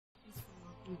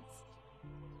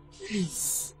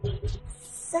Please.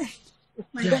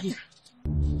 My daughter.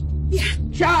 Yeah.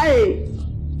 Chai.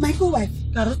 My co-wife.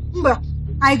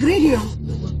 I greet you.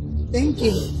 Thank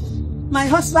you. My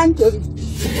husband too.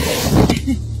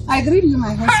 I greet you,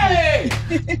 my husband.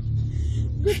 Hey!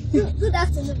 Good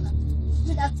afternoon.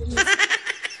 Good afternoon.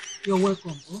 You're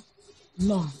welcome. Oh?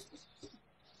 No.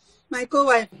 My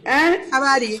co-wife. How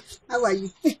are you? How are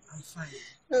you? I'm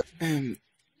fine.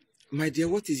 My dear,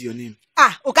 what is your name?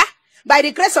 Okay. By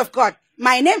the grace of God,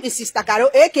 my name is Sister Caro,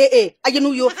 aka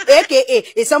aka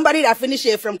is somebody that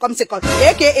finished from Comsecon,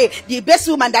 aka the best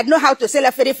woman that know how to sell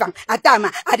a ferry fan,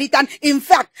 Atama, Aditan. In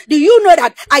fact, do you know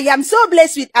that I am so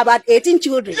blessed with about 18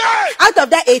 children? Yes! Out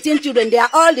of that 18 children, they are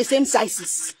all the same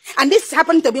sizes. And this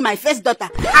happened to be my first daughter.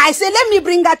 I said, let me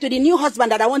bring her to the new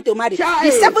husband that I want to marry. Child.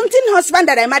 The 17th husband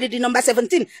that I married, the number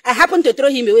 17, I happened to throw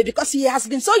him away because he has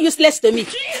been so useless to me.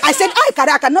 I said,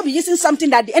 I cannot be using something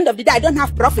that at the end of the day, I don't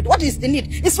have profit. What is the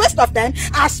need? It's waste of time.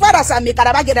 As far as I'm a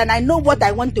Calabar girl and I know what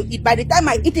I want to eat, by the time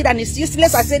I eat it and it's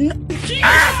useless, I said, no.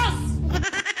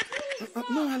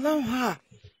 No, allow her.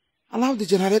 Allow the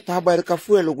generator by the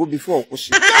cafe logo before.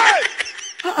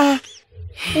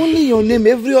 Only your name,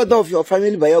 every other of your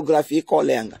family biography, call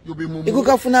Lenga. You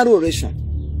go funeral oration.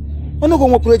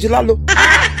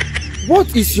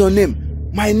 What is your name?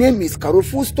 My name is Karo,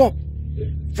 full stop.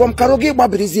 From Karoge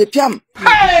Babirizi Piam.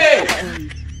 Hey!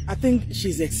 I think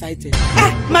she's excited.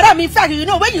 Madam, in fact, you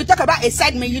know, when you talk about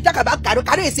excitement, you talk about Karo.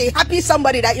 Karo is a happy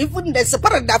somebody that even the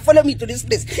support that follow me to this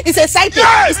place. It's exciting.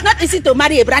 Yes! It's not easy to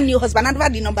marry a brand new husband under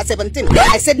the number 17.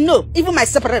 I said no. Even my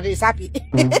separate is happy.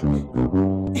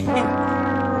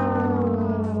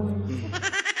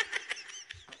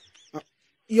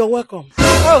 You're welcome.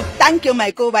 Oh, thank you,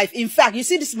 my co-wife. In fact, you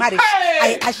see this marriage,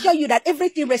 hey! I assure you that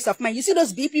everything rest of mine. You see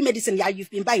those BP medicine that you've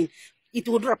been buying, it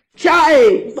will drop.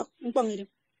 Chai!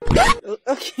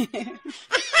 Okay.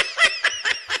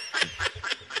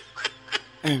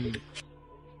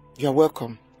 You're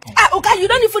welcome. Okay, you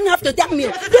don't even have to thank me.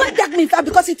 Don't thank me, in fact,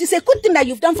 because it is a good thing that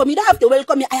you've done for me. You don't have to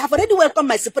welcome me. I have already welcomed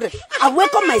my spirit. I've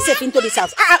welcomed myself into this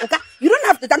house. Okay, you don't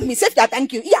have to thank me. Say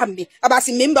thank you. Yes,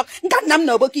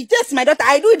 my daughter,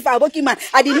 I do it for a working man.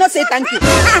 I did not say thank you.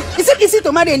 Is it easy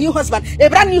to marry a new husband? A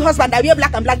brand new husband that wear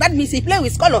black and black. That means he play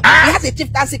with color. He has a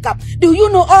chieftaincy cap. Do you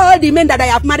know all the men that I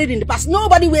have married in the past?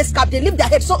 Nobody wears cap. They leave their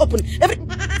head so open.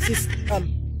 Sis,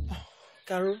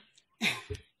 Carol.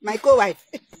 My co-wife.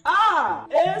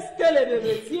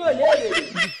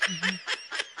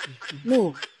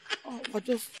 No,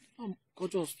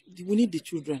 we need the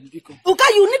children. Because...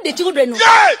 Okay, you need the children.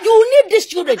 Yes! You need these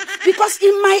children because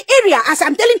in my area, as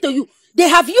I'm telling to you, they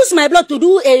have used my blood to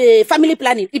do a family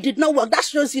planning. It did not work. That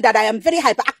shows you that I am very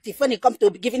hyperactive when it comes to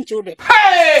giving children.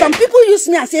 Hey! Some people use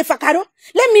me and say, Fakaro,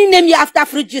 let me name you after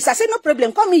fruit juice. I said, no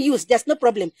problem. Call me use. There's no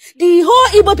problem. The whole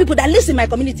Igbo people that live in my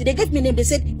community, they gave me name. They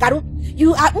said, Karo,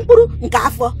 you are Mpuru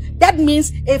Nkafo. That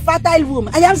means a fertile womb.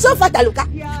 I am so fertile.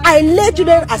 I lay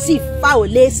children as if fowl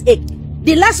lays egg.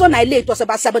 The last one I laid was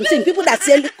about 17 people that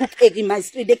sell cook egg in my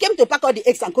street. They came to pack all the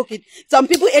eggs and cook it. Some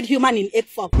people ate human in egg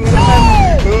form.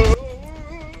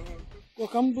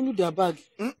 Come bully their bag.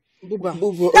 My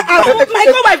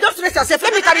co-wife, don't stress yourself.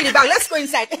 Let me carry the bag. Let's go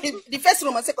inside. The first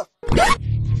room, a second.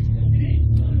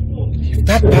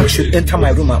 That bag should enter my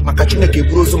room. I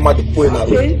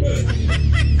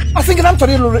think I'm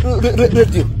sorry, radio.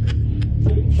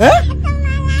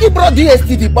 He brought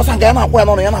DSTV, but I'm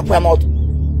not.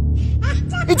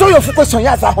 He told you for question,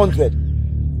 yes, 100.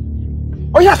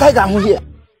 Oh, yes, I got here.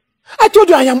 I told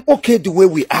you I am okay the way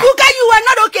we are. Okay, you are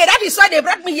not okay. That is why they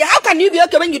brought me here. How can you be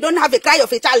okay when you don't have a cry of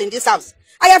a child in this house?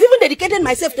 I have even dedicated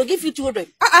myself to give you children.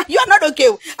 You are not okay.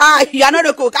 You are not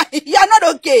okay. You are not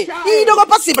okay. It don't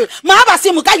possible.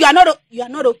 You are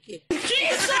not okay.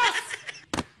 Jesus!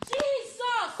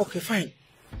 Okay, fine.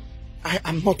 I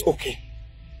am not okay.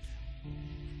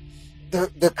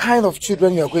 The kind of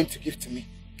children you are going to give to me.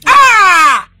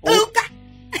 Okay.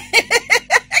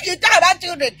 You talk about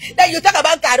children, then you talk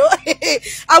about Caro.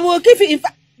 I will give you, in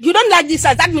fact, you don't like this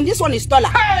size, that means this one is taller.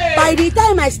 Hey! By the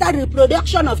time I start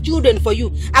reproduction of children for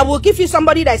you, I will give you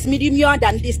somebody that's medium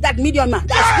than this, that medium man.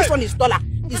 This one is taller.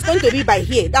 It's going to be by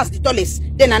here, that's the tallest.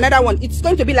 Then another one, it's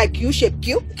going to be like Q shape,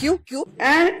 Q.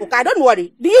 Okay, don't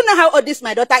worry. Do you know how old this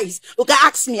my daughter is? Okay,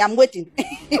 ask me, I'm waiting.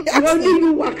 When do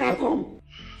you walk home?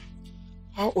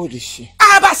 How old is she?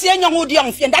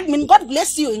 That means God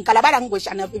bless you in Calabar language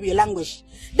and Igbo language.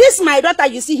 This my daughter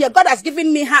you see here, God has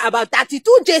given me her about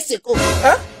 32 years ago.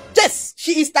 Yes,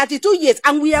 she is 32 years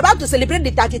and we are about to celebrate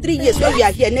the 33 years when we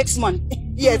are here next month.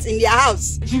 Yes, in their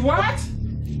house. She what? I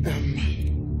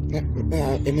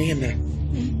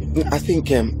think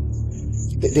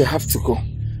they have to go.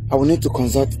 I will need to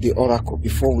consult the oracle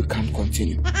before we can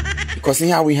continue. Because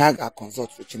here we have our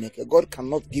consult with Chineke. God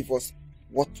cannot give us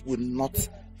what will not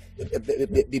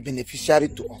be beneficiary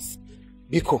to us.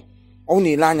 Because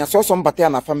only Lanya saw some batea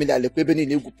na family alekebeni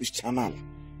legu push channel.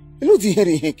 You know the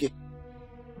hearing heke.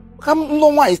 Come no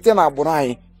one is ten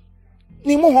aborai.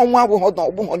 Nimo homwa wo hodon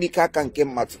obu honika kan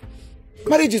kemat.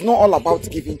 Marriage is not all about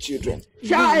giving children.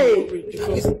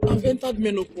 I've entered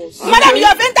menopause. Madam, you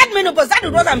have entered menopause. That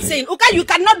is what I'm saying. Okay, you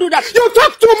cannot do that. You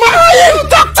talk too much! You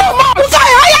talk too much! Okay,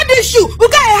 hire this shoe.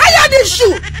 Okay, hire this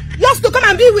shoe. Just to come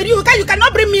and be with you. Okay, you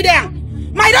cannot bring me down.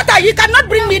 My daughter, you cannot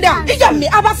bring me down. Sorry.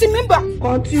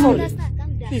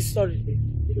 Please, sorry.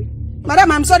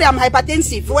 Madam, I'm sorry, I'm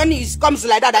hypertensive. When it comes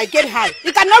like that, I get high.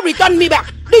 You cannot return me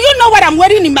back. Do you know what I'm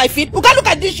wearing in my feet? You can look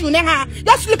at this shoe.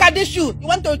 Just look at this shoe. You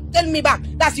want to tell me back?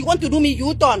 That's you want to do me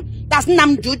U-turn. That's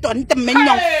nam U-turn.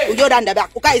 You're down the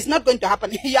back. Okay, it's not going to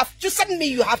happen. You have chosen me.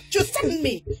 You have chosen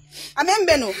me. Amen,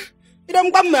 Beno. You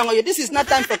don't come on. This is not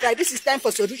time for cry. This is time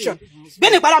for solution.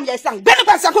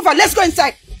 Let's go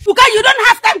inside. Okay, you don't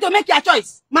have time to make your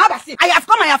choice. I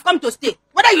have come to stay.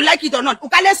 Whether you like it or not.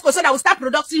 Okay, let's go so that we'll start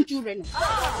producing children.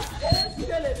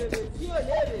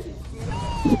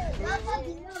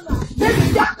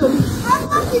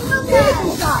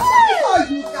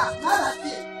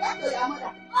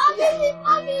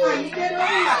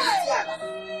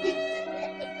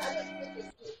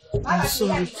 I'm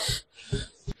sorry.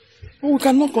 We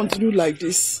cannot continue like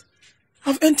this.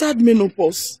 I've entered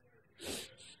menopause.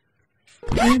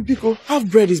 Biko, half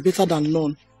bread is better than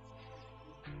none.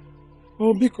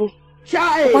 Oh, Biko.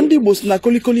 Pandi bos na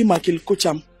koli makil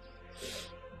kocham.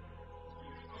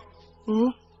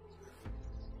 Oh.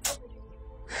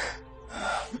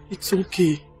 It's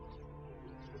okay.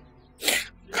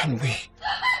 Can we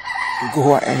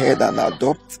go ahead and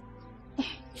adopt?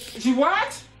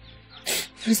 What?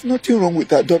 There's nothing wrong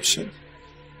with adoption.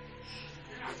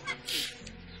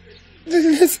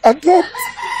 Let's adopt.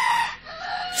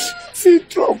 See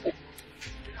trouble.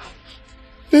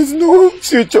 There's no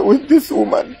future with this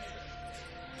woman.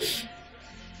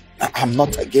 I'm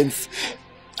not against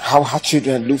how her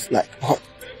children look like, but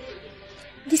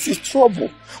this is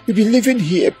trouble. We've been living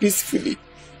here peacefully.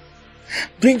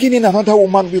 Bringing in another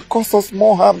woman will cause us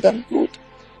more harm than good.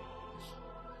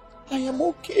 I am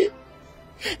okay.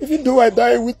 Even though I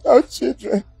die without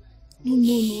children.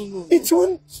 No. It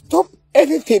won't stop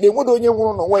anything. They won't only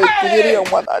want to know why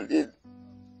it's one I live.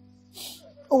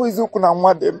 Always open and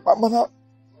want them, but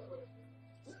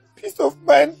peace of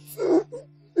mind.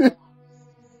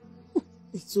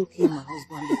 It's okay, my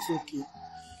husband. It's okay.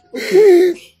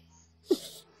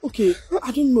 Okay,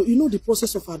 I don't know. You know, the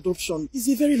process of adoption is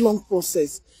a very long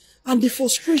process. And the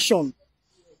frustration.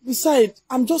 Besides,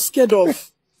 I'm just scared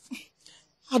of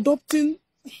adopting.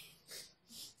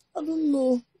 I don't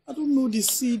know. I don't know the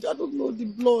seed. I don't know the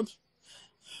blood.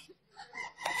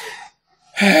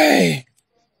 Hey!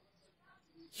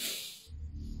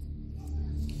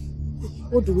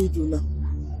 What do we do now?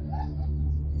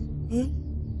 Huh?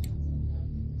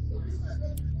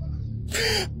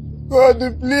 God,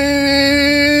 please!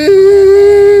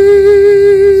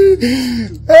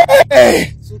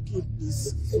 Hey! It's okay,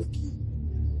 please. It's okay.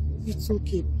 It's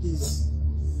okay, please.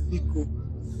 Biko.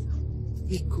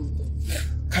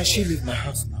 Can she leave my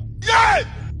house now? Yeah!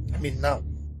 I mean now.